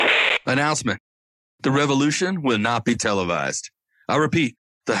Announcement. The revolution will not be televised. I repeat,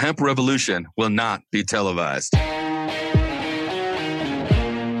 the hemp revolution will not be televised.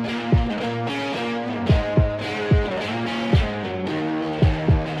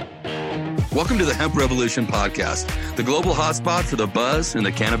 Welcome to the Hemp Revolution podcast, the global hotspot for the buzz and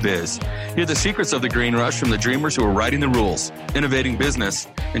the cannabis. Hear the secrets of the green rush from the dreamers who are writing the rules, innovating business,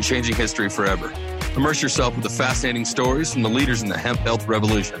 and changing history forever. Immerse yourself with the fascinating stories from the leaders in the hemp health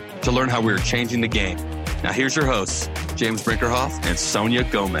revolution to learn how we are changing the game. Now here's your hosts, James Brinkerhoff and Sonia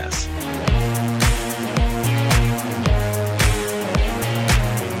Gomez.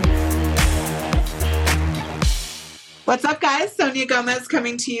 What's up, guys? Sonia Gomez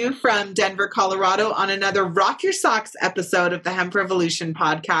coming to you from Denver, Colorado on another Rock Your Socks episode of the Hemp Revolution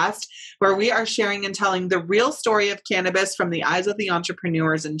podcast, where we are sharing and telling the real story of cannabis from the eyes of the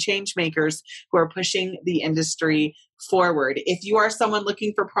entrepreneurs and change makers who are pushing the industry forward. If you are someone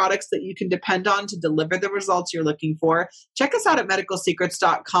looking for products that you can depend on to deliver the results you're looking for, check us out at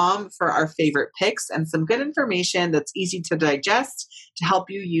medicalsecrets.com for our favorite picks and some good information that's easy to digest to help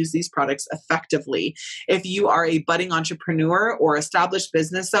you use these products effectively. If you are a budding entrepreneur or established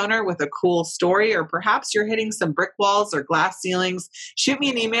business owner with a cool story, or perhaps you're hitting some brick walls or glass ceilings, shoot me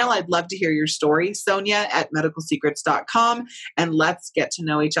an email. I'd love to hear your story, Sonia at medicalsecrets.com, and let's get to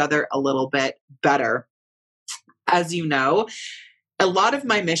know each other a little bit better. As you know, a lot of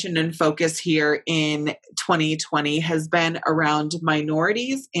my mission and focus here in 2020 has been around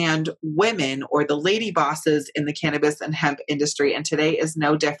minorities and women, or the lady bosses in the cannabis and hemp industry. And today is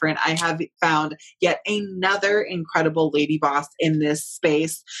no different. I have found yet another incredible lady boss in this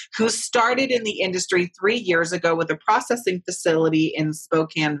space who started in the industry 3 years ago with a processing facility in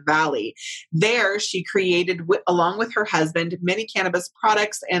Spokane Valley. There, she created, along with her husband, many cannabis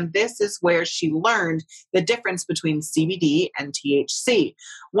products. And this is where she learned the difference between CBD and THC.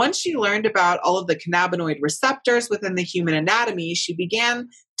 Once she learned about all of the cannabinoid receptors within the human anatomy, she began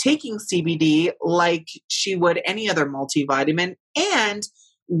taking CBD like she would any other multivitamin and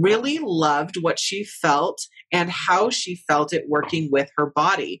really loved what she felt and how she felt it working with her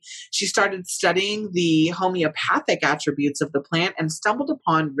body. She started studying the homeopathic attributes of the plant and stumbled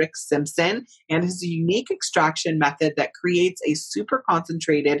upon Rick Simpson and his unique extraction method that creates a super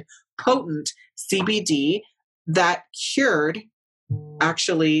concentrated, potent CBD that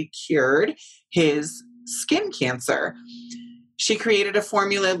actually cured his skin cancer. She created a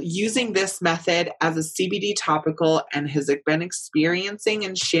formula using this method as a CBD topical and has been experiencing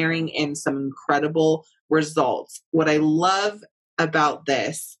and sharing in some incredible results. What I love about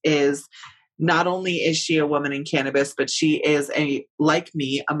this is not only is she a woman in cannabis, but she is, like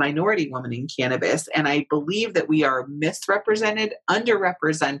me, a minority woman in cannabis. And I believe that we are misrepresented,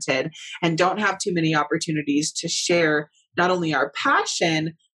 underrepresented, and don't have too many opportunities to share not only our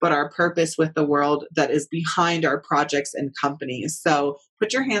passion, but our purpose with the world that is behind our projects and companies. So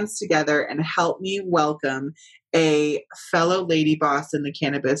put your hands together and help me welcome a fellow lady boss in the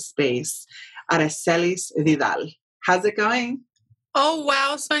cannabis space, Aracelis Vidal. How's it going? Oh,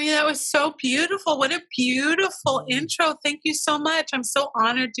 wow, Sonia, that was so beautiful. What a beautiful intro. Thank you so much. I'm so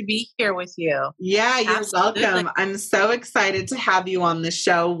honored to be here with you. Yeah, you're welcome. I'm so excited to have you on the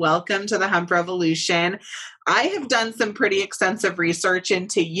show. Welcome to the Hemp Revolution. I have done some pretty extensive research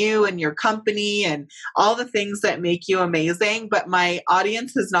into you and your company and all the things that make you amazing, but my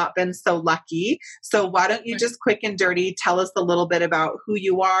audience has not been so lucky. So why don't you just quick and dirty tell us a little bit about who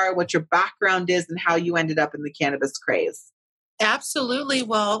you are, what your background is, and how you ended up in the cannabis craze? Absolutely.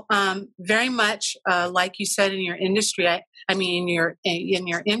 Well, very much like you said in your industry, in your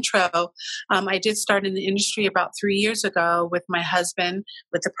intro, I did start in the industry about 3 years ago with my husband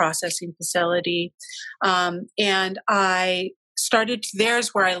with the processing facility. And I started, there's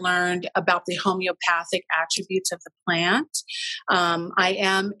where I learned about the homeopathic attributes of the plant. I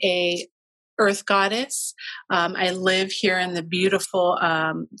am a Earth goddess. I live here in the beautiful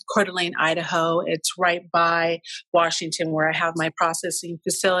Coeur d'Alene, Idaho. It's right by Washington, where I have my processing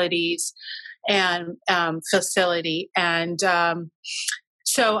facilities and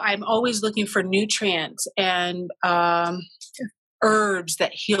so I'm always looking for nutrients and herbs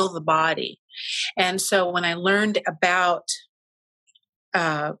that heal the body. And so when I learned about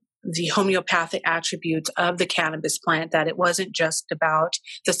the homeopathic attributes of the cannabis plant, that it wasn't just about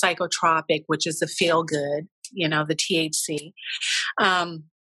the psychotropic, which is the feel good, the THC.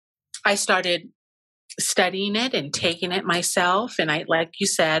 I started studying it and taking it myself. And like you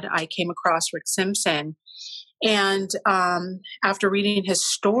said, I came across Rick Simpson. And after reading his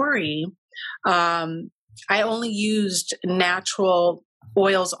story, I only used natural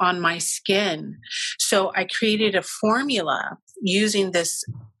oils on my skin. So I created a formula using this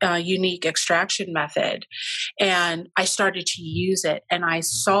unique extraction method, and I started to use it, and I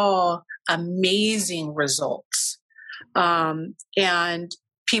saw amazing results. And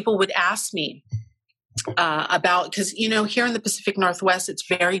people would ask me about, because, here in the Pacific Northwest, it's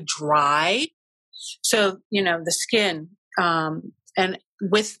very dry. So, the skin, and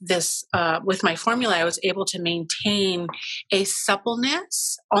with this, with my formula, I was able to maintain a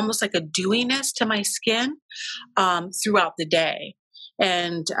suppleness, almost like a dewiness to my skin, throughout the day.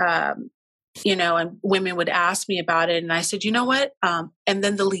 And, and women would ask me about it. And I said, you know what? And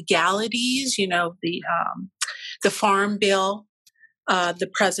then the legalities, the Farm Bill, the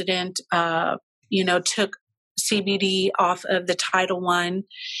president, took CBD off of the Title I,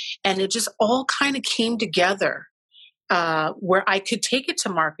 and it just all kind of came together, where I could take it to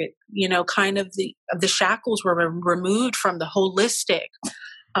market. Kind of the shackles were removed from the holistic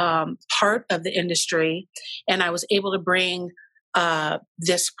part of the industry, and I was able to bring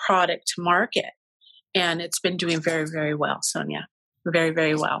this product to market, and it's been doing very, very well, Sonia. Very,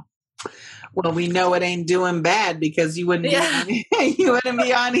 very well. Well, we know it ain't doing bad, because you wouldn't you wouldn't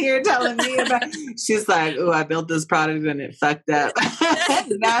be on here telling me about. She's like, "Oh, I built this product and it fucked up."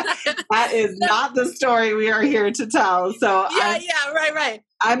 that is not the story we are here to tell. So right.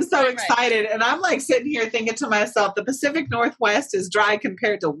 I'm so excited, and I'm like sitting here thinking to myself, the Pacific Northwest is dry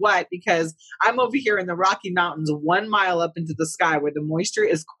compared to what? Because I'm over here in the Rocky Mountains, 1 mile up into the sky, where the moisture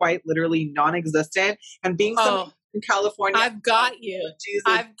is quite literally non-existent, and being in California, I've got you. Jesus,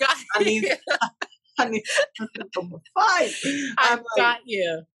 I've got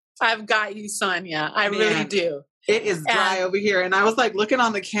you. I've got you, Sonia. I really do. It is dry over here. And I was like looking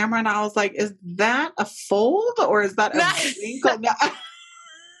on the camera, and I was like, is that a fold or is that a wrinkle?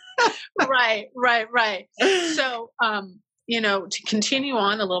 Right. So, to continue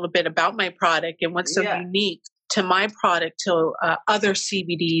on a little bit about my product and what's so unique to my product to other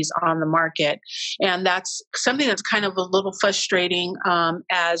CBDs on the market. And that's something that's kind of a little frustrating. I'm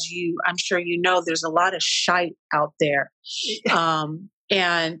sure there's a lot of shite out there. I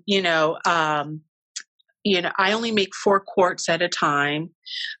only make 4 quarts at a time.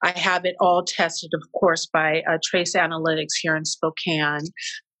 I have it all tested, of course, by Trace Analytics here in Spokane.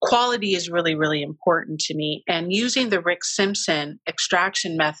 Quality is really, really important to me. And using the Rick Simpson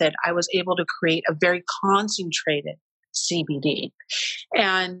extraction method, I was able to create a very concentrated CBD.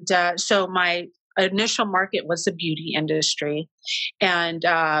 And so my initial market was the beauty industry. And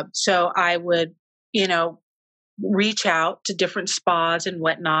so I would, reach out to different spas and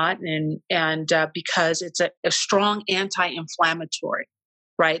whatnot. And because it's a strong anti-inflammatory.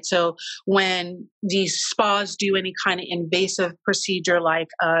 Right. So when these spas do any kind of invasive procedure like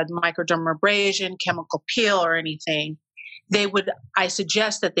microdermabrasion, chemical peel, or anything, I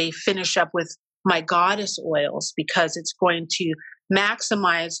suggest that they finish up with my goddess oils, because it's going to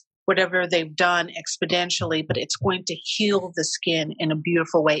maximize whatever they've done exponentially, but it's going to heal the skin in a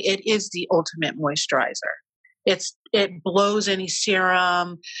beautiful way. It is the ultimate moisturizer. It blows any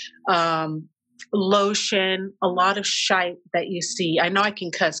serum, lotion, a lot of shite that you see. I know I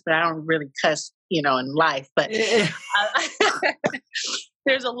can cuss, but I don't really cuss, in life. But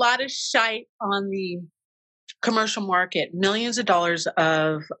there's a lot of shite on the commercial market, millions of dollars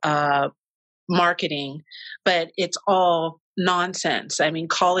of marketing, but it's all nonsense. I mean,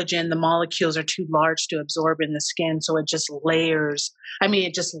 collagen, the molecules are too large to absorb in the skin, so it just lays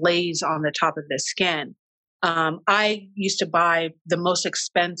on the top of the skin. I used to buy the most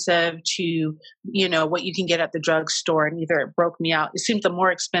expensive to, what you can get at the drugstore, and either it broke me out. It seemed the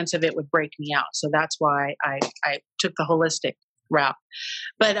more expensive, it would break me out. So that's why I took the holistic route.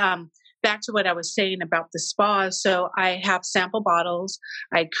 But back to what I was saying about the spas. So I have sample bottles.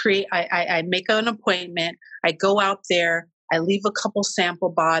 I make an appointment. I go out there. I leave a couple sample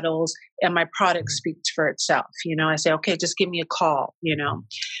bottles, and my product speaks for itself. I say, okay, just give me a call,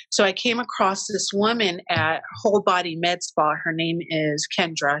 So I came across this woman at Whole Body Med Spa. Her name is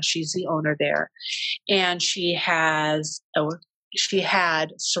Kendra. She's the owner there. And she had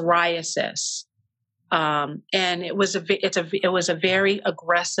psoriasis. And it was a very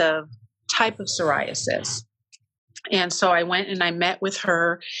aggressive type of psoriasis. And so I went and I met with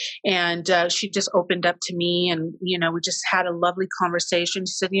her, and she just opened up to me, and, we just had a lovely conversation.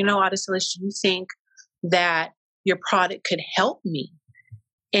 She said, Aracelis, do you think that your product could help me?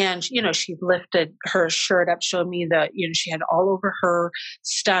 And, she lifted her shirt up, showed me that, she had all over her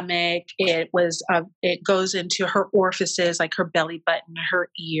stomach. It goes into her orifices, like her belly button, her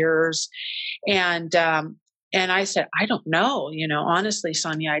ears. And And I said, I don't know, honestly,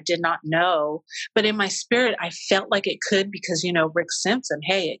 Sonia, I did not know. But in my spirit, I felt like it could because, Rick Simpson,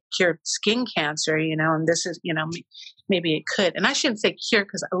 hey, it cured skin cancer, and this is, maybe it could. And I shouldn't say cure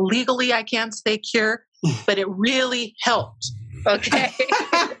because legally I can't say cure, but it really helped. Okay.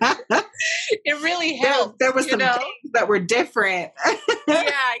 It really helped. There were some things that were different.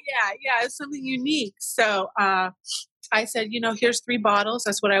 Yeah. It's something unique. So I said, here's 3 bottles.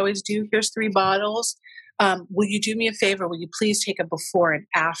 That's what I always do. Here's 3 bottles. Will you do me a favor? Will you please take a before and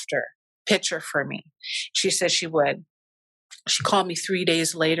after picture for me? She said she would. She called me 3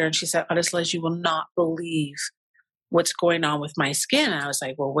 days later and she said, Aracelis, you will not believe what's going on with my skin. And I was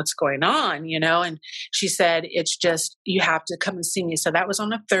like, well, what's going on? And she said, it's just, you have to come and see me. So that was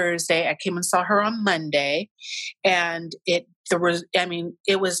on a Thursday. I came and saw her on Monday, and it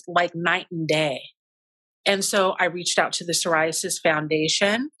was like night and day. And so I reached out to the Psoriasis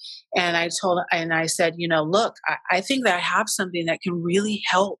Foundation, and I said, look, I think that I have something that can really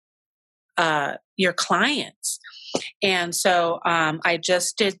help your clients. And so I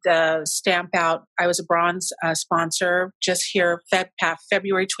just did the stamp out. I was a bronze sponsor just here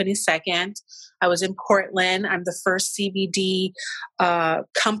February 22nd. I was in Portland. I'm the first CBD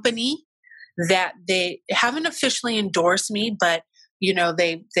company that they haven't officially endorsed me, but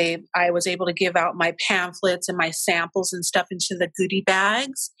I was able to give out my pamphlets and my samples and stuff into the goodie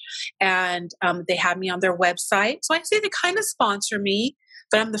bags, and they have me on their website. So I say they kind of sponsor me,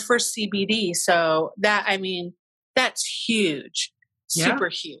 but I'm the first CBD. So that's huge, super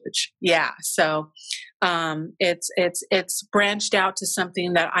huge. Yeah. So it's branched out to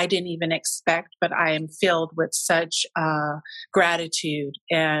something that I didn't even expect, but I am filled with such gratitude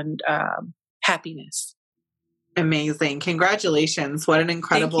and happiness. Amazing. Congratulations. What an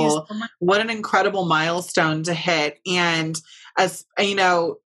incredible milestone to hit. And as you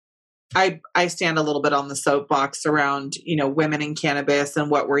know, I stand a little bit on the soapbox around, women in cannabis and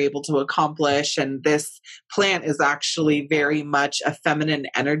what we're able to accomplish. And this plant is actually very much a feminine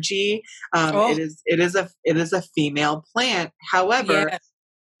energy. It is a female plant. However,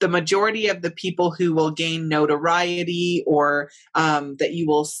 the majority of the people who will gain notoriety or that you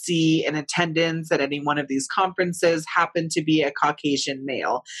will see in attendance at any one of these conferences happen to be a Caucasian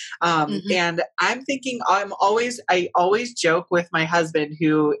male. And I'm thinking, I always joke with my husband,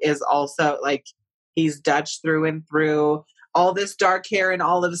 who is also like, he's Dutch through and through, all this dark hair and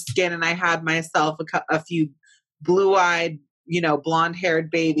olive skin. And I had myself a few blue-eyed,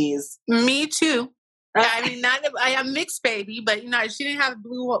 blonde-haired babies. Me too. I am mixed baby, but she didn't have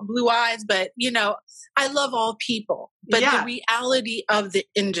blue eyes, but I love all people, but the reality of the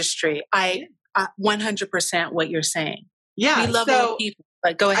industry, I 100% what you're saying. Yeah. We love all people,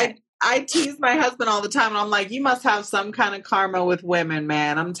 but go ahead. I tease my husband all the time, and I'm like, you must have some kind of karma with women,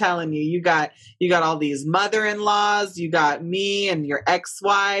 man. I'm telling you, you got all these mother-in-laws, you got me and your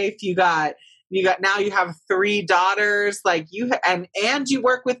ex-wife, now you have 3 daughters, like and you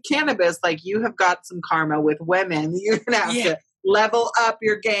work with cannabis, like you have got some karma with women. You're going to have to level up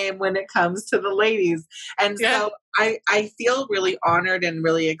your game when it comes to the ladies. And so I feel really honored and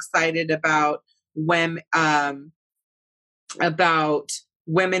really excited about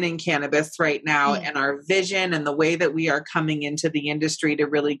women in cannabis right now and our vision and the way that we are coming into the industry to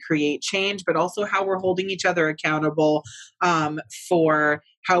really create change, but also how we're holding each other accountable for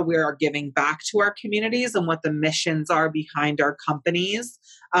how we are giving back to our communities and what the missions are behind our companies.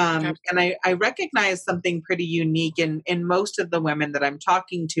 And I recognize something pretty unique in most of the women that I'm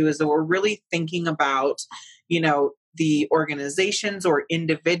talking to is that we're really thinking about, the organizations or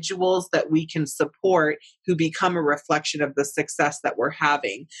individuals that we can support who become a reflection of the success that we're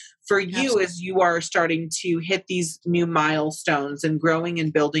having. For you, as you are starting to hit these new milestones and growing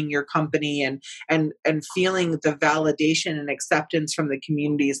and building your company and feeling the validation and acceptance from the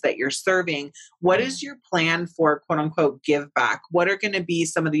communities that you're serving, what is your plan for quote unquote give back? What are going to be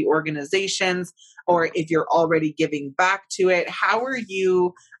some of the organizations, or if you're already giving back to it, how are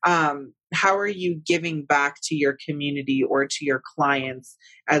you giving back to your community or to your clients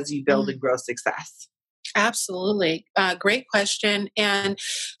as you build and grow success? Absolutely. Great question. And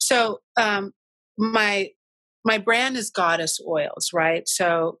so my brand is Goddess Oils, right?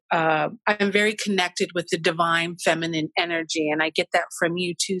 So I'm very connected with the divine feminine energy. And I get that from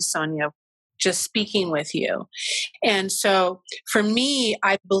you too, Sonia, just speaking with you. And so for me,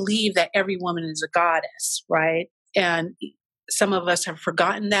 I believe that every woman is a goddess, right? And some of us have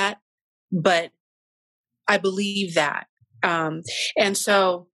forgotten that, but I believe that. And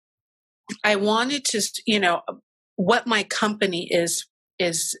so I wanted to, what my company is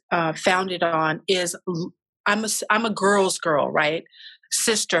founded on is I'm a girl's girl, right?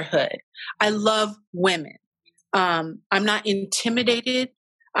 Sisterhood. I love women. I'm not intimidated.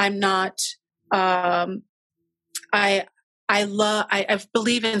 I'm not, I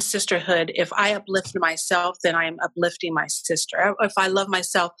believe in sisterhood. If I uplift myself, then I am uplifting my sister. If I love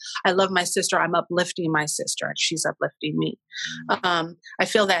myself, I love my sister. I'm uplifting my sister. She's uplifting me. I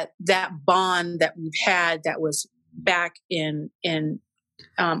feel that bond that we've had that was back in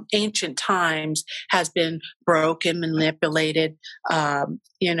ancient times has been broken, manipulated, and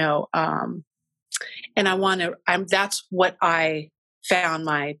that's what I found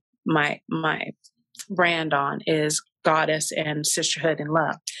my brand on is goddess and sisterhood and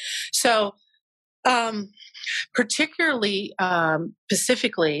love. So, particularly,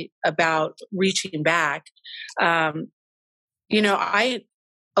 specifically about reaching back,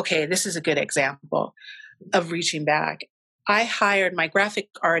 this is a good example of reaching back. I hired my graphic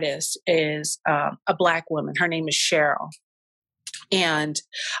artist is a Black woman. Her name is Cheryl. And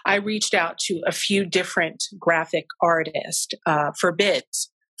I reached out to a few different graphic artists for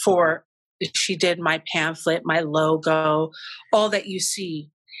bids she did my pamphlet, my logo, all that you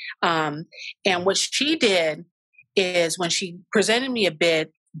see. And what she did is when she presented me a bid,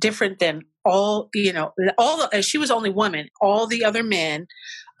 different than she was only woman, all the other men,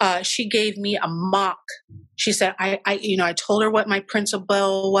 she gave me a mock. She said, I told her what my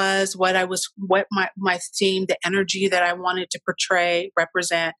principle was, what my theme, the energy that I wanted to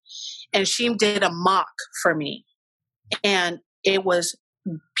represent. And she did a mock for me. And it was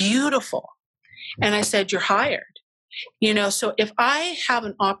beautiful. And I said, you're hired. So if I have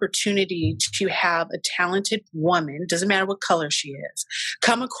an opportunity to have a talented woman, doesn't matter what color she is,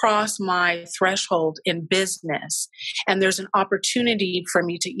 come across my threshold in business, and there's an opportunity for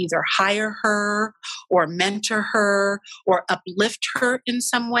me to either hire her or mentor her or uplift her in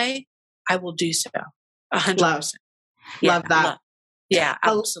some way, I will do so. 100%. Love that. Yeah,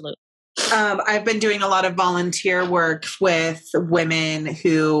 absolutely. I've been doing a lot of volunteer work with women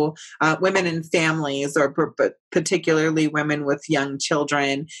and families, or particularly women with young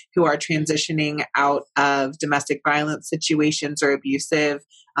children who are transitioning out of domestic violence situations or abusive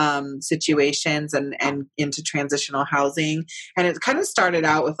situations and into transitional housing. And it kind of started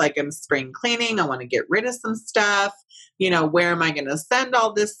out with like, I'm spring cleaning. I want to get rid of some stuff. Where am I going to send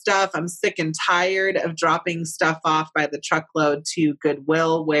all this stuff? I'm sick and tired of dropping stuff off by the truckload to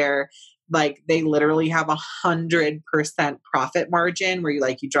Goodwill, where like they literally have 100% profit margin, where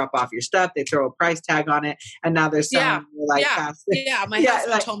you drop off your stuff, they throw a price tag on it, and now they're selling my husband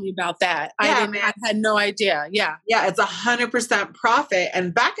told me about that. I had no idea. Yeah, it's 100% profit.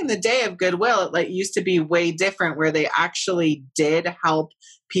 And back in the day of Goodwill, it used to be way different, where they actually did help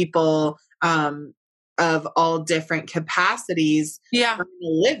people of all different capacities earn a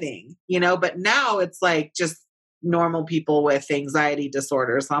living, but now it's like just normal people with anxiety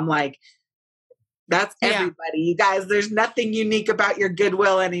disorders. So I'm like, that's everybody. You guys, there's nothing unique about your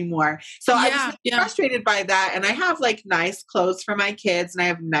Goodwill anymore. So I was frustrated by that. And I have like nice clothes for my kids, and I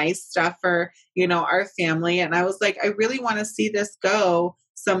have nice stuff for, our family. And I was like, I really want to see this go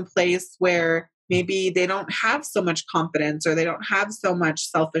someplace where maybe they don't have so much confidence, or they don't have so much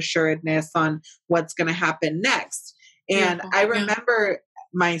self-assuredness on what's going to happen next. And I remember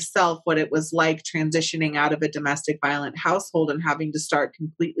myself what it was like transitioning out of a domestic violent household and having to start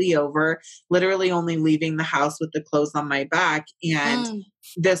completely over, literally only leaving the house with the clothes on my back. And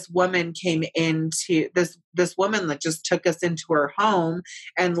this woman came into this woman that just took us into her home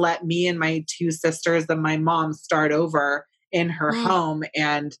and let me and my two sisters and my mom start over in her home,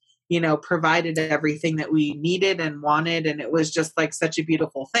 and provided everything that we needed and wanted. And it was just like such a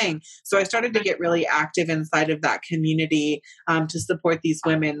beautiful thing. So I started to get really active inside of that community to support these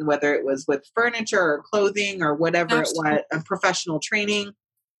women, whether it was with furniture or clothing or whatever it was, professional training.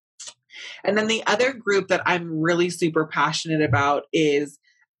 And then the other group that I'm really super passionate about is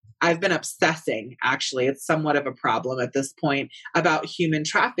I've been obsessing, actually, it's somewhat of a problem at this point, about human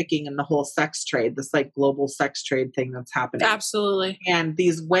trafficking and the whole sex trade, this like global sex trade thing that's happening. Absolutely. And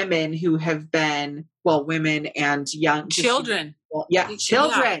these women who have been, women and young children. Children.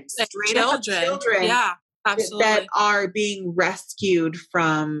 Children. Yeah, absolutely. That are being rescued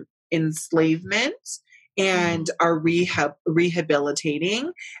from enslavement and are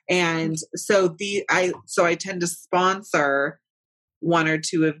rehabilitating. And so I tend to sponsor one or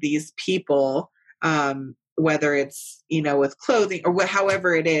two of these people, whether it's, with clothing or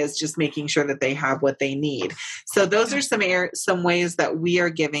however it is, just making sure that they have what they need. So those are some ways that we are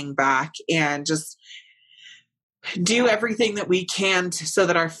giving back, and just do everything that we can so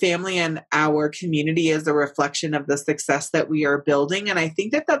that our family and our community is a reflection of the success that we are building. And I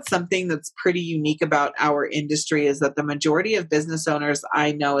think that that's something that's pretty unique about our industry, is that the majority of business owners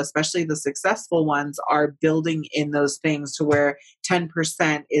I know, especially the successful ones, are building in those things to where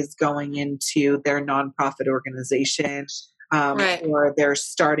 10% is going into their nonprofit organization, Right. or they're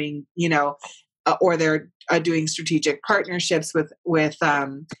starting, or they're doing strategic partnerships with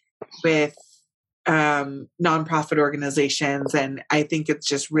nonprofit organizations. And I think it's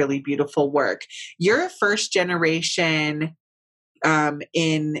just really beautiful work. You're a first generation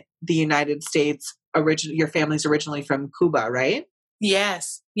in the United States. Your family's originally from Cuba, right?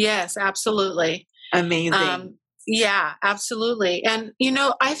 Yes, absolutely. Amazing. Yeah, absolutely. And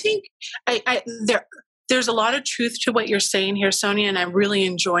I think there's a lot of truth to what you're saying here, Sonia, and I'm really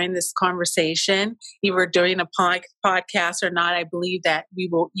enjoying this conversation. You were doing a podcast or not, I believe that you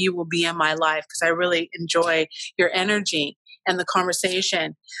will be in my life, because I really enjoy your energy and the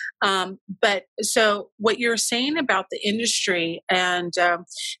conversation. But so what you're saying about the industry and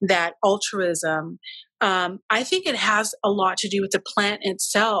that altruism, I think it has a lot to do with the plant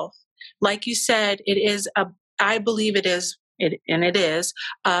itself. Like you said, I believe it is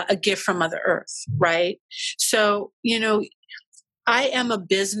a gift from Mother Earth, right? So, I am a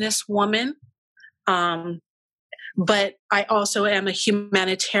businesswoman, but I also am a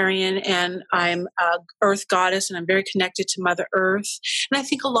humanitarian, and I'm a earth goddess, and I'm very connected to Mother Earth. And I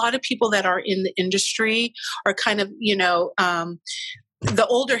think a lot of people that are in the industry are kind of, the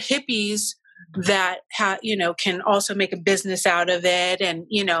older hippies that can also make a business out of it, and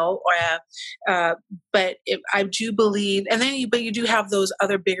but I do believe, and then but you do have those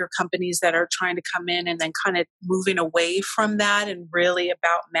other bigger companies that are trying to come in and then kind of moving away from that and really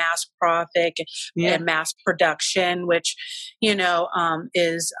about mass profit and mass production, which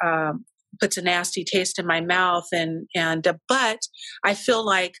is puts a nasty taste in my mouth, and but I feel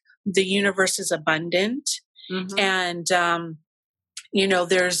like the universe is abundant, and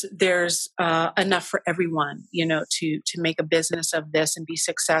there's enough for everyone, to make a business of this and be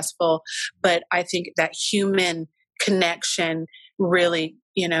successful. But I think that human connection really,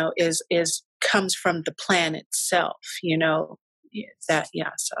 is comes from the plan itself,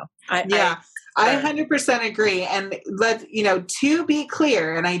 So I 100% agree. And to be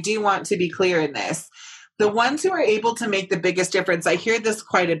clear, and I do want to be clear in this, the ones who are able to make the biggest difference, I hear this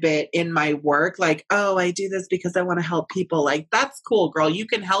quite a bit in my work, like, oh, I do this because I want to help people. Like, that's cool, girl. You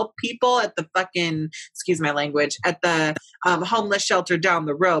can help people at the fucking, excuse my language, at the homeless shelter down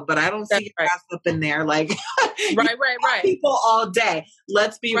the road, but I don't see your ass up in there. Like, right. People all day.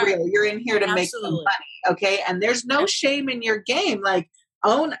 Let's be real. You're in here to make some money. Okay. And there's no shame in your game. Like,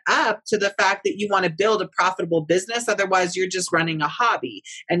 own up to the fact that you want to build a profitable business. Otherwise, you're just running a hobby,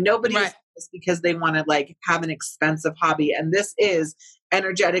 and nobody's doing this because they want to like have an expensive hobby. And this is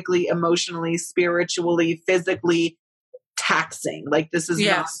energetically, emotionally, spiritually, physically taxing. Like, this is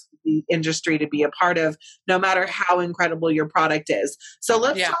not the industry to be a part of, no matter how incredible your product is. So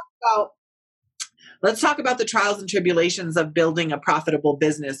let's talk about the trials and tribulations of building a profitable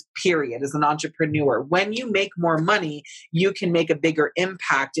business, period, as an entrepreneur. When you make more money, you can make a bigger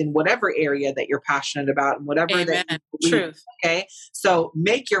impact in whatever area that you're passionate about and whatever that you believe. Truth. Okay. So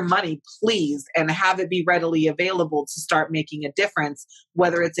make your money, please, and have it be readily available to start making a difference,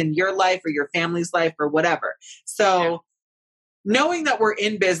 whether it's in your life or your family's life or whatever. So knowing that we're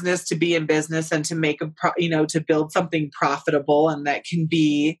in business to be in business and to make to build something profitable and that can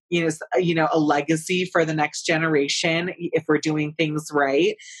be, a legacy for the next generation if we're doing things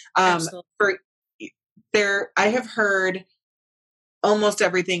right. I have heard almost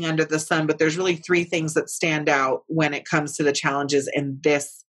everything under the sun, but there's really three things that stand out when it comes to the challenges in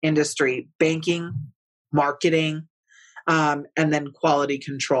this industry: banking, marketing, and then quality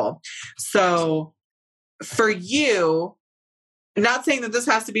control. So for you, not saying that this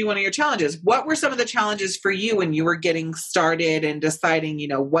has to be one of your challenges, what were some of the challenges for you when you were getting started and deciding,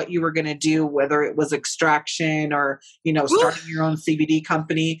 what you were going to do, whether it was extraction or, starting your own CBD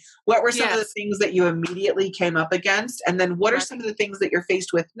company? What were some of the things that you immediately came up against? And then what are some of the things that you're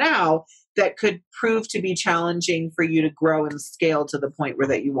faced with now that could prove to be challenging for you to grow and scale to the point where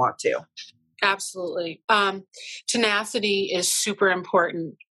that you want to? Absolutely. Tenacity is super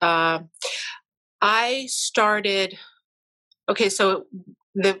important. I started... Okay, so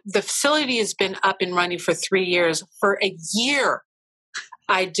the facility has been up and running for 3 years. For a year,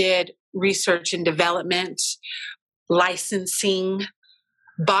 I did research and development, licensing,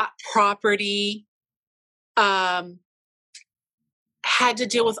 bought property, had to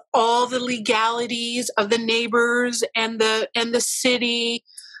deal with all the legalities of the neighbors and the city.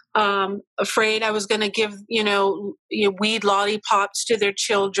 afraid I was going to give, weed lollipops to their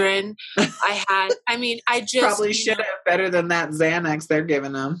children. I just probably should have better than that Xanax they're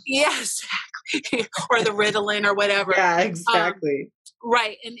giving them. Yes, or the Ritalin or whatever. Yeah, exactly.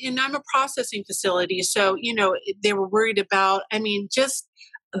 Right. And I'm a processing facility. So, they were worried about, just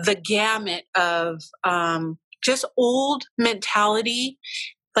the gamut of just old mentality,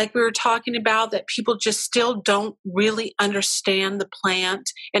 like we were talking about, that people just still don't really understand the plant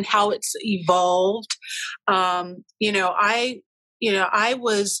and how it's evolved. I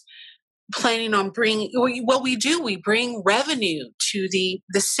was planning on bringing, we bring revenue to the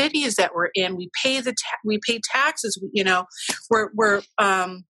cities that we're in. We pay we pay taxes. We're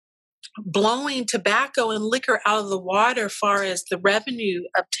blowing tobacco and liquor out of the water as far as the revenue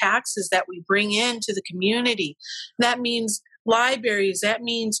of taxes that we bring into the community. That means libraries. That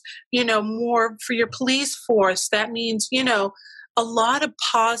means, more for your police force. That means, a lot of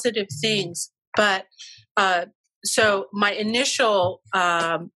positive things. But so my initial,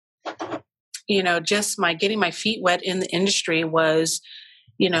 just getting my feet wet in the industry was,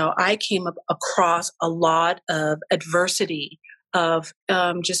 I came across a lot of adversity of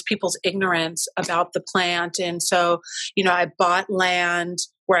just people's ignorance about the plant. And so, I bought land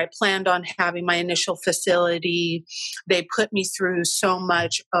where I planned on having my initial facility. They put me through so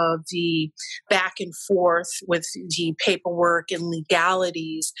much of the back and forth with the paperwork and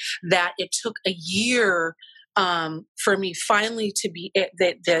legalities that it took a year for me finally to be,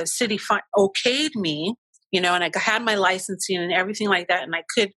 the city okayed me, and I had my licensing and everything like that, and I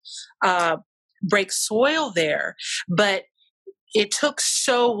could break soil there. But it took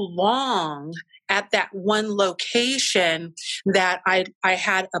so long at that one location that I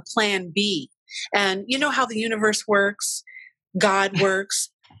had a plan B. And you know how the universe works, God works,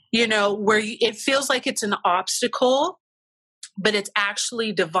 where it feels like it's an obstacle, but it's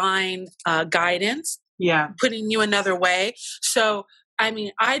actually divine guidance. Yeah. Putting you another way. So,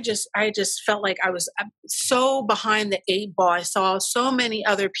 I just felt like I was so behind the 8 ball. I saw so many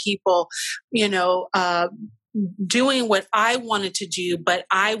other people, doing what I wanted to do, but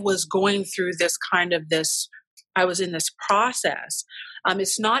I was going through I was in this process.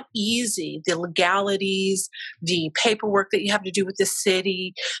 It's not easy. The legalities, the paperwork that you have to do with the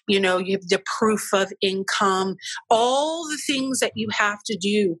city, you have the proof of income, all the things that you have to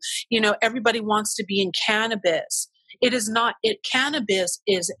do. Everybody wants to be in cannabis. It is not, cannabis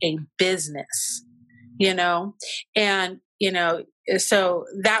is a business, and, so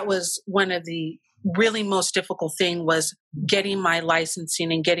that was one of the really most difficult thing was getting my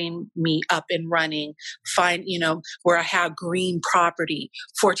licensing and getting me up and running, where I have green property,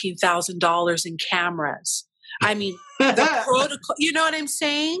 $14,000 in cameras. The protocol, you know what I'm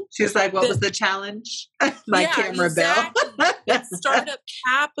saying? She's like, what was the challenge? Camera exactly. bill. Startup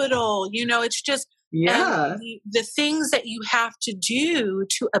capital, it's just, yeah. The things that you have to do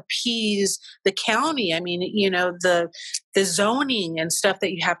to appease the county. The zoning and stuff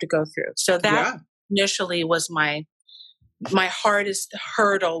that you have to go through. So that initially was my hardest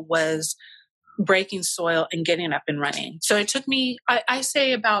hurdle, was breaking soil and getting up and running. So it took me, I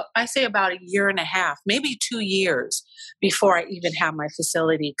say about a year and a half, maybe 2 years before I even have my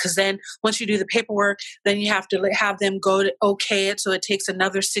facility. Because then once you do the paperwork, then you have to have them go to okay it. So it takes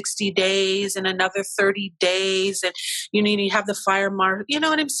another 60 days and another 30 days. And you need to have the fire mark. You know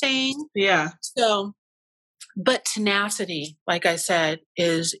what I'm saying? Yeah. So, but tenacity, like I said,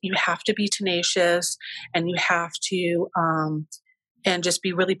 is you have to be tenacious, and you have to, and just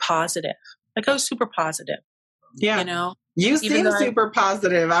be really positive. Like, I was super positive. Yeah. You seem super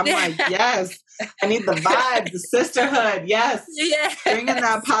positive. I'm like, yes, I need the vibe, the sisterhood. Yes. Bringing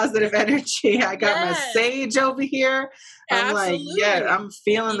that positive energy. I got my sage over here. I'm like, I'm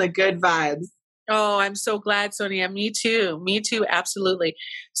feeling the good vibes. Oh, I'm so glad, Sonia. Me too. Absolutely.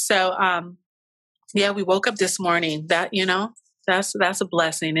 So, we woke up this morning. That, that's a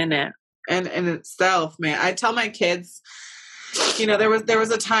blessing, isn't it? And in itself, man, I tell my kids, there was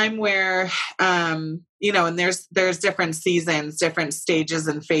a time where, and there's different seasons, different stages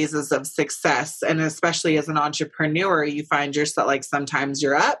and phases of success. And especially as an entrepreneur, you find yourself like, sometimes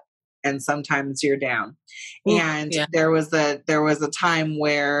you're up and sometimes you're down. Ooh, and there was a time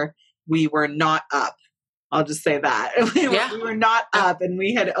where we were not up. I'll just say that we were not up, and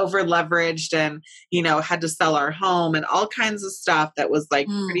we had over leveraged and, had to sell our home and all kinds of stuff that was like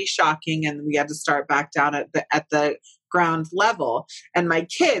pretty shocking. And we had to start back down at the ground level. And my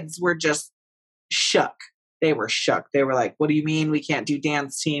kids were just shook. They were shook. They were like, what do you mean we can't do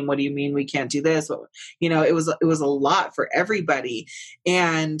dance team? What do you mean we can't do this? It was a lot for everybody.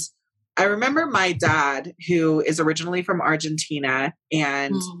 And I remember my dad, who is originally from Argentina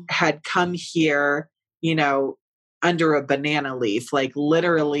and had come here, you know, under a banana leaf, like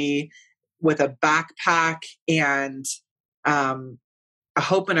literally with a backpack and a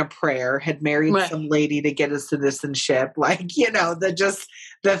hope and a prayer, had married some lady to get his citizenship, like, you know,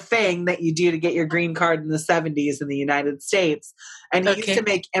 the thing that you do to get your green card in the 70s in the United States. And he used to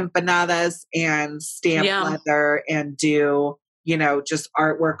make empanadas and stamp leather and do, you know, just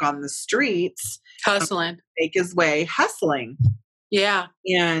artwork on the streets. Hustling. Make his way hustling. Yeah.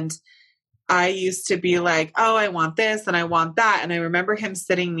 And I used to be like, oh, I want this and I want that. And I remember him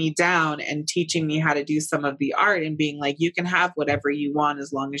sitting me down and teaching me how to do some of the art and being like, you can have whatever you want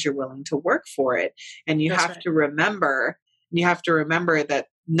as long as you're willing to work for it. And you have to remember that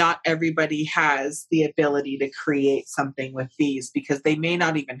not everybody has the ability to create something with these, because they may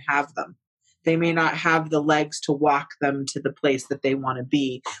not even have them. They may not have the legs to walk them to the place that they want to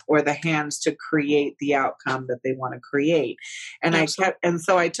be, or the hands to create the outcome that they want to create. And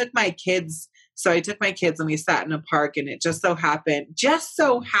so I took my kids and we sat in a park, and it just so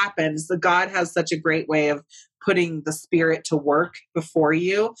happens that God has such a great way of putting the spirit to work before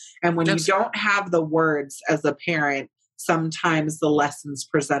you. And when you don't have the words as a parent, sometimes the lessons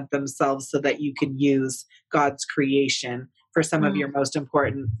present themselves so that you can use God's creation for some of your most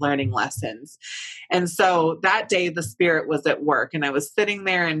important learning lessons. And so that day the spirit was at work, and I was sitting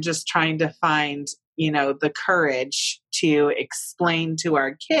there and just trying to find, you know, the courage to explain to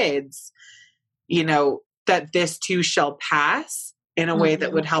our kids, you know, that this too shall pass in a way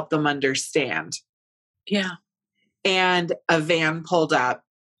that would help them understand. Yeah. And a van pulled up,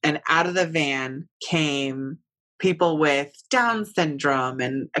 and out of the van came people with Down syndrome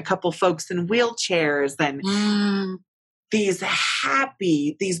and a couple folks in wheelchairs, and these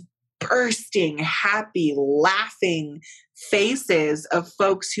bursting, happy, laughing faces of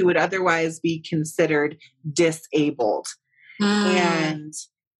folks who would otherwise be considered disabled. And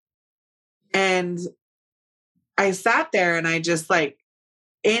I sat there and I just like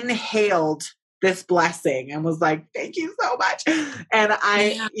inhaled this blessing and was like, thank you so much. And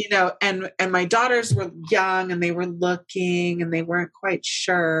you know, and my daughters were young and they were looking and they weren't quite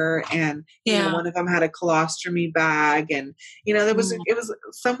sure. And, you know, one of them had a colostomy bag, and, you know, it was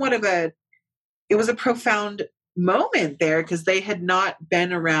somewhat of a profound moment there, because they had not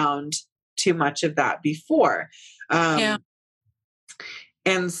been around too much of that before. And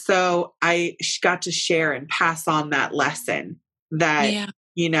so I got to share and pass on that lesson that,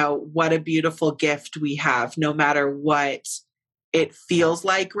 you know, what a beautiful gift we have, no matter what it feels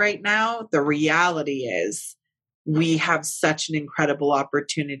like right now. The reality is we have such an incredible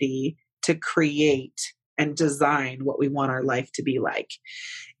opportunity to create and design what we want our life to be like.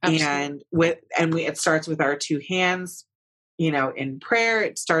 Absolutely. It starts with our two hands, you know, in prayer.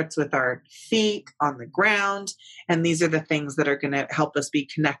 It starts with our feet on the ground. And these are the things that are going to help us be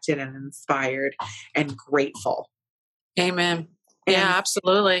connected and inspired and grateful. Amen. Yeah,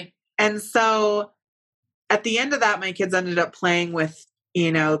 absolutely. And so at the end of that, my kids ended up playing with,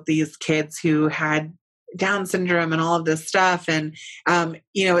 you know, these kids who had Down syndrome and all of this stuff. And,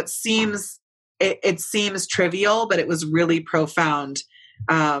 you know, it seems trivial, but it was really profound.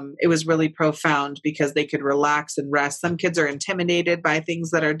 It was really profound because they could relax and rest. Some kids are intimidated by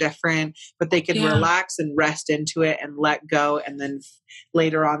things that are different, but they could relax and rest into it and let go. And then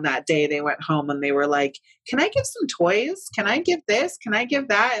later on that day, they went home and they were like, can I give some toys? Can I give this? Can I give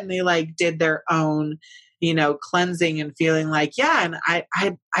that? And they like did their own, you know, cleansing and feeling like, yeah. And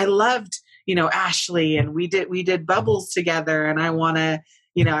I loved, you know, Ashley, and we did bubbles together, and I want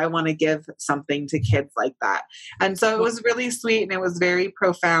to give something to kids like that. And so it was really sweet, and it was very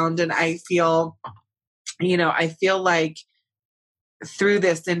profound. And I feel like through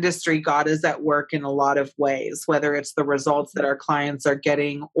this industry, God is at work in a lot of ways, whether it's the results that our clients are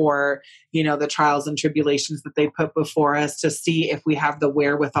getting, or, you know, the trials and tribulations that they put before us to see if we have the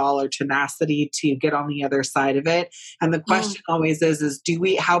wherewithal or tenacity to get on the other side of it. And the question always is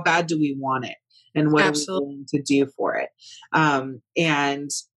how bad do we want it? And what are we willing to do for it? And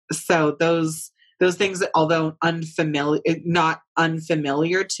so those things that, although not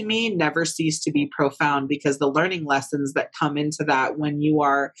unfamiliar to me, never cease to be profound, because the learning lessons that come into that when you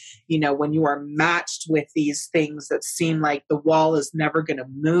are matched with these things that seem like the wall is never going to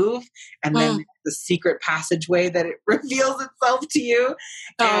move, and then the secret passageway that it reveals itself to you.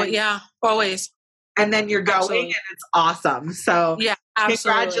 Always. And then you're going, and it's awesome. So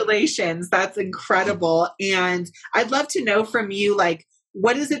congratulations. That's incredible. And I'd love to know from you, like,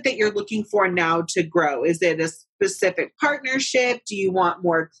 what is it that you're looking for now to grow? Is it a specific partnership? Do you want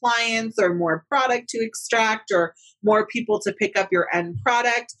more clients or more product to extract or more people to pick up your end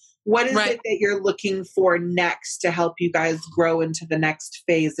product? What is it that you're looking for next to help you guys grow into the next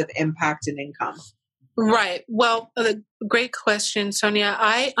phase of impact and income? Right. Well, great question, Sonia.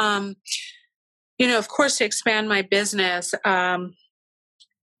 I, of course, to expand my business,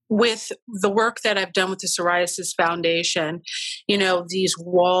 with the work that I've done with the Psoriasis Foundation, these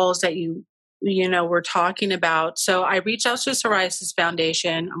walls that we're talking about. So I reached out to the Psoriasis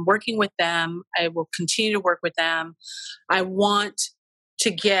Foundation. I'm working with them. I will continue to work with them. I want to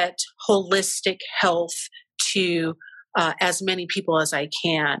get holistic health to as many people as I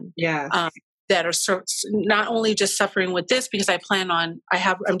can. Yeah. That are not only just suffering with this, because I'm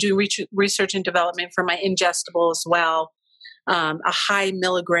doing research and development for my ingestible as well, a high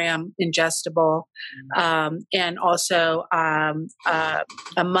milligram ingestible, and also a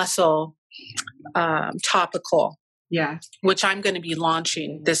muscle topical. Yeah, which I'm going to be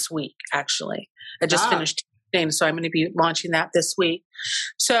launching this week. Actually, I just finished things, so I'm going to be launching that this week.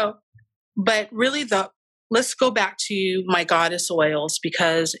 So, but really let's go back to my goddess oils,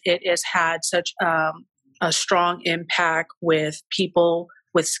 because it has had such a strong impact with people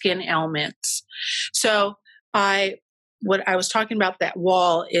with skin ailments. So what I was talking about that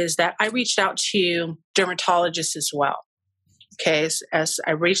wall is that I reached out to dermatologists as well. Okay, as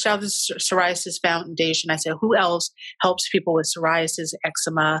I reached out to the Psoriasis Foundation, I said, who else helps people with psoriasis,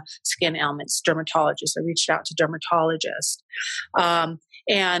 eczema, skin ailments? Dermatologists. I reached out to dermatologists.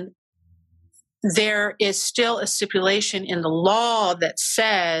 And there is still a stipulation in the law that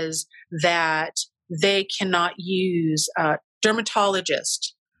says that they cannot use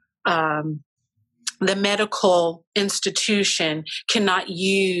dermatologists. The medical institution cannot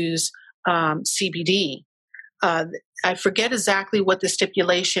use CBD. I forget exactly what the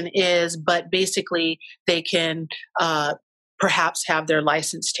stipulation is, but basically they can perhaps have their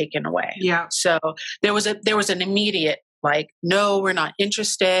license taken away. Yeah. So there was an immediate, no, we're not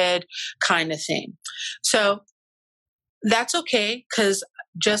interested kind of thing. So that's okay, because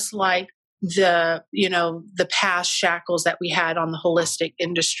just like the past shackles that we had on the holistic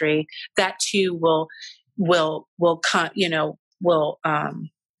industry, that too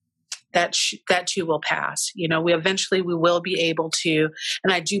that too will pass. We will be able to,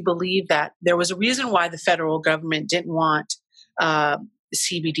 and I do believe that there was a reason why the federal government didn't want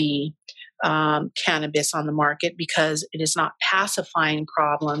CBD cannabis on the market, because it is not pacifying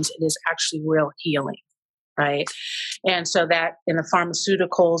problems. It is actually real healing. Right. And so that in the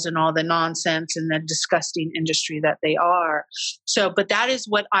pharmaceuticals and all the nonsense and the disgusting industry that they are. So, but that is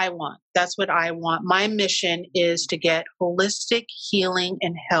what I want. That's what I want. My mission is to get holistic healing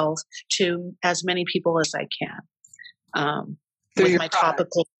and health to as many people as I can. With my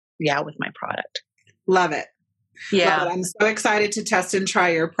topical. Yeah. With my product. Love it. Yeah. Love it. I'm so excited to test and try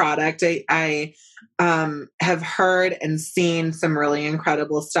your product. I have heard and seen some really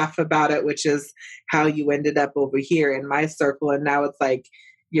incredible stuff about it, which is how you ended up over here in my circle. And now it's like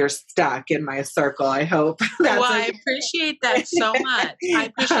you're stuck in my circle. I hope. I appreciate that so much. I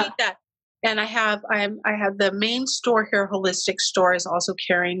appreciate that. And I have the main store here, holistic store, is also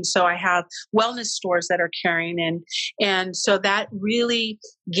carrying. So I have wellness stores that are carrying, and so that really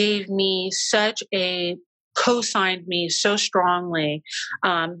gave me co-signed me so strongly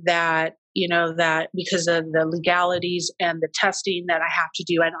that because of the legalities and the testing that I have to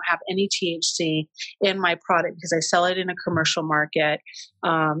do, I don't have any THC in my product because I sell it in a commercial market.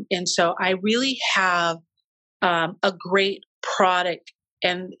 And so I really have a great product.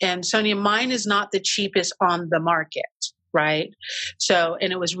 And Sonia, mine is not the cheapest on the market, right? So,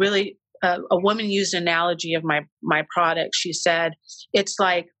 and it was really a woman used an analogy of my product. She said, it's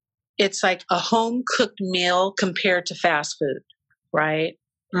like a home cooked meal compared to fast food, right?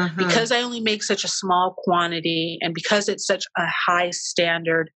 Mm-hmm. Because I only make such a small quantity, and because it's such a high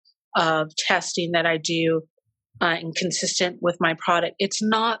standard of testing that I do and consistent with my product, it's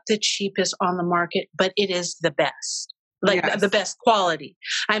not the cheapest on the market, but it is the best, the best quality.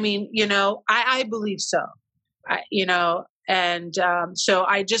 I mean, I believe so, so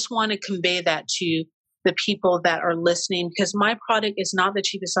I just want to convey that to the people that are listening, because my product is not the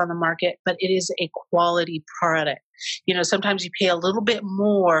cheapest on the market, but it is a quality product. Sometimes you pay a little bit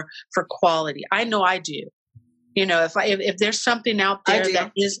more for quality. I know I do. If there's something out there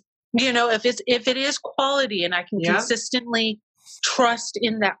that is, if it is quality and I can consistently trust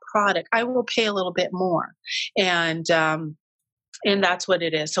in that product, I will pay a little bit more. And that's what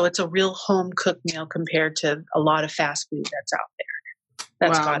it is. So it's a real home cooked meal compared to a lot of fast food that's out there.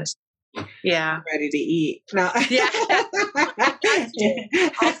 That's goddess. Yeah. I'm ready to eat. No. Yeah.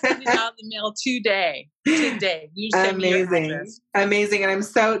 I'll send it out in the mail today. You send me your address. Amazing.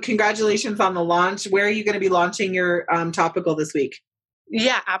 And congratulations on the launch. Where are you going to be launching your topical this week?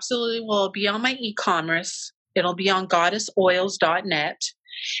 Yeah, absolutely. Well, it'll be on my e-commerce. It'll be on goddessoils.net.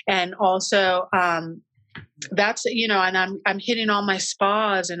 And also, that's, and I'm hitting all my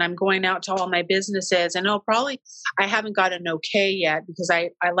spas and I'm going out to all my businesses, and I haven't got an okay yet because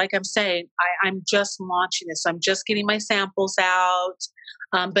I'm just launching this. I'm just getting my samples out,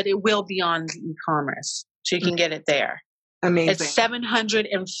 but it will be on the e-commerce, so you can get it there. Amazing. It's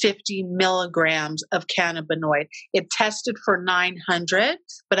 750 milligrams of cannabinoid. It tested for 900,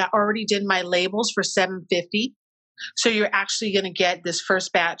 but I already did my labels for 750. So you're actually going to get this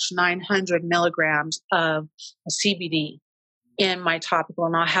first batch, 900 milligrams of CBD in my topical.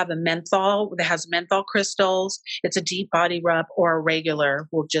 And I'll have a menthol that has menthol crystals. It's a deep body rub, or a regular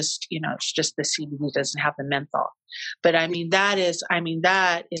will just, it's just the CBD doesn't have the menthol. But that is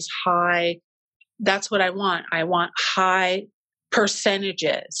high. That's what I want. I want high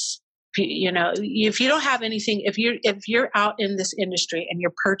percentages. If you don't have anything, if you're out in this industry and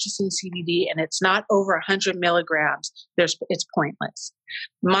you're purchasing CBD and it's not over 100 milligrams, it's pointless.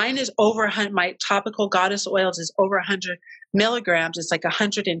 Mine is over 100. My topical Goddess Oils is over 100 milligrams. It's like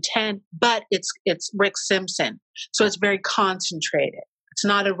 110, but it's Rick Simpson, so it's very concentrated. It's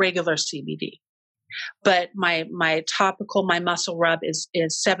not a regular CBD. But my topical, my muscle rub is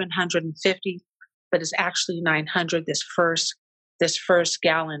 750, but it's actually 900. This first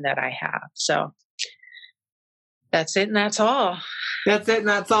gallon that I have. So that's it and that's all. That's it and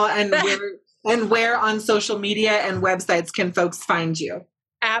that's all. And where on social media and websites can folks find you?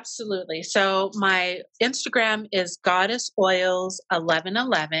 Absolutely. So my Instagram is Goddess Oils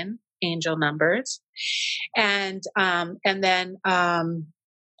 1111, angel numbers. And then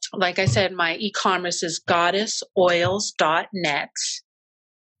like I said, my e-commerce is goddessoils.net.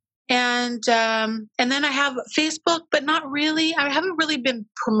 And then I have Facebook, but not really. I haven't really been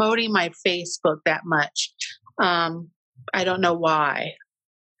promoting my Facebook that much. I don't know why.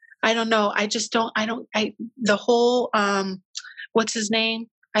 I don't know. The whole, what's his name?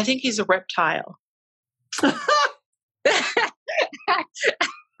 I think he's a reptile.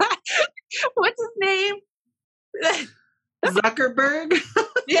 What's his name? Zuckerberg?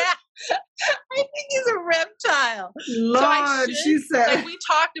 Yeah. I think he's a reptile. Lord, she said. Like, we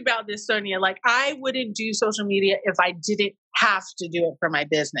talked about this, Sonia. Like, I wouldn't do social media if I didn't have to do it for my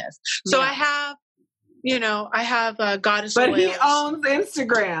business. So yeah. I have Goddess Oils. But he owns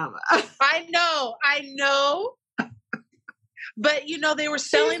Instagram. I know. But, they were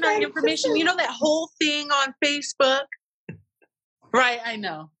selling our information. That whole thing on Facebook. Right, I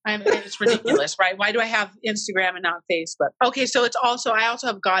know. It's ridiculous, right? Why do I have Instagram and not Facebook? Okay, so I also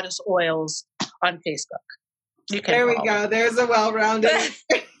have Goddess Oils on Facebook. There we go. There's a well-rounded.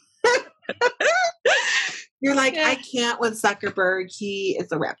 You're like, yeah. I can't with Zuckerberg. He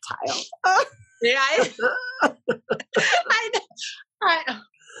is a reptile. Yeah,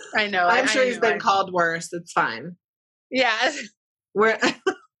 I know. I'm sure he's been called worse. It's fine. Yeah.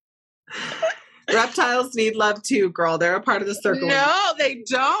 Reptiles need love too, girl. They're a part of the circle. No, they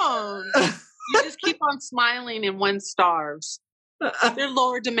don't. You just keep on smiling and one starves. They're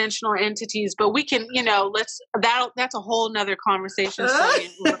lower dimensional entities, but we can, that's a whole nother conversation. So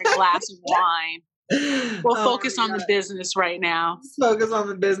with a glass of wine. We'll focus on the business right now. Let's focus on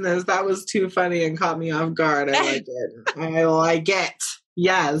the business. That was too funny and caught me off guard. I like it. I like it.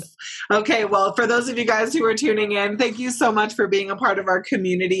 Yes. Okay. Well, for those of you guys who are tuning in, thank you so much for being a part of our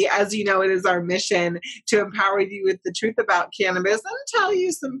community. As you know, it is our mission to empower you with the truth about cannabis and tell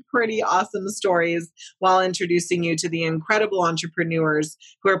you some pretty awesome stories while introducing you to the incredible entrepreneurs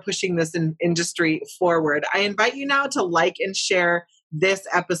who are pushing this industry forward. I invite you now to like and share this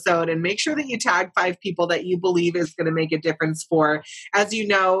episode and make sure that you tag 5 people that you believe is going to make a difference for. As you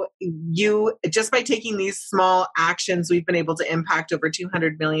know, just by taking these small actions, we've been able to impact over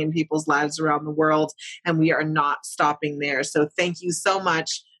 200 million people's lives around the world, and we are not stopping there. So thank you so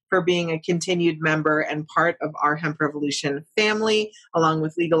much for being a continued member and part of our Hemp Revolution family, along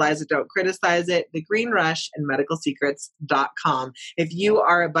with Legalize It, Don't Criticize It, The Green Rush, and medicalsecrets.com. If you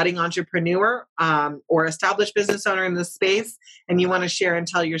are a budding entrepreneur or established business owner in this space and you want to share and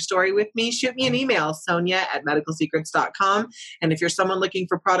tell your story with me, shoot me an email, sonia@medicalsecrets.com. And if you're someone looking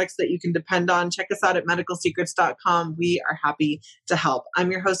for products that you can depend on, check us out at medicalsecrets.com. We are happy to help.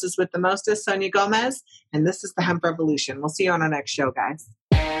 I'm your hostess with the mostest, Sonia Gomez, and this is the Hemp Revolution. We'll see you on our next show, guys.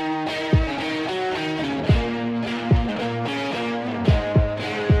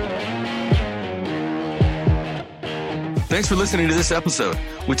 Thanks for listening to this episode.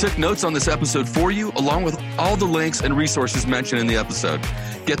 We took notes on this episode for you, along with all the links and resources mentioned in the episode.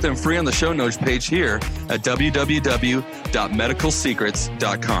 Get them free on the show notes page here at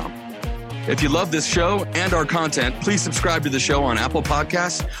www.medicalsecrets.com. If you love this show and our content, please subscribe to the show on Apple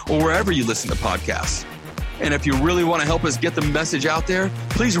Podcasts or wherever you listen to podcasts. And if you really want to help us get the message out there,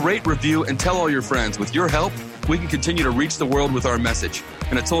 please rate, review, and tell all your friends. With your help, we can continue to reach the world with our message.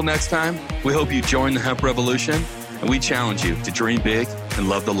 And until next time, we hope you join the hemp revolution, and we challenge you to dream big and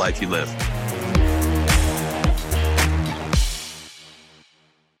love the life you live.